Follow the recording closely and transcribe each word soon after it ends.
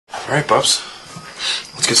Alright, Bubs.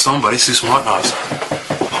 Let's get stoned, buddy. Let's do some hot knives.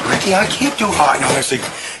 Oh, Ricky, I can't do hot knives. It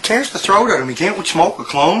tears the throat out of me. Can't we smoke a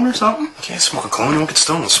clone or something? You can't smoke a clone. You won't get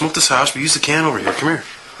stoned. Let's smoke this hash, but use the can over here. Come here.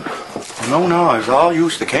 No knives. I'll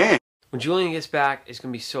use the can. When Julian gets back, it's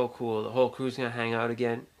going to be so cool. The whole crew's going to hang out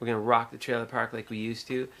again. We're going to rock the trailer park like we used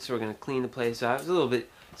to. So we're going to clean the place up. It's a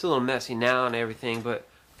little messy now and everything, but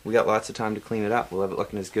we got lots of time to clean it up. We'll have it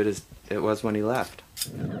looking as good as it was when he left.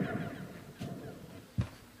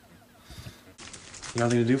 You got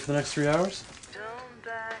anything to do for the next 3 hours? Don't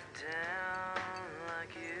back down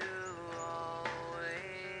like you always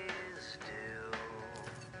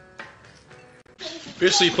do.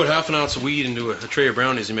 Basically, you put half an ounce of weed into a tray of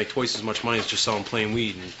brownies and make twice as much money as just selling plain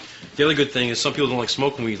weed. And the other good thing is some people don't like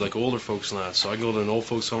smoking weed, like older folks and that. So I can go to an old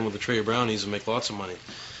folks home with a tray of brownies and make lots of money.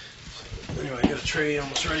 Anyway, I got a tray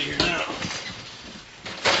almost ready here now.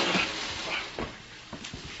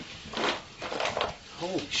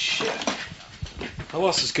 Holy shit. I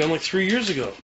lost this gun like 3 years ago.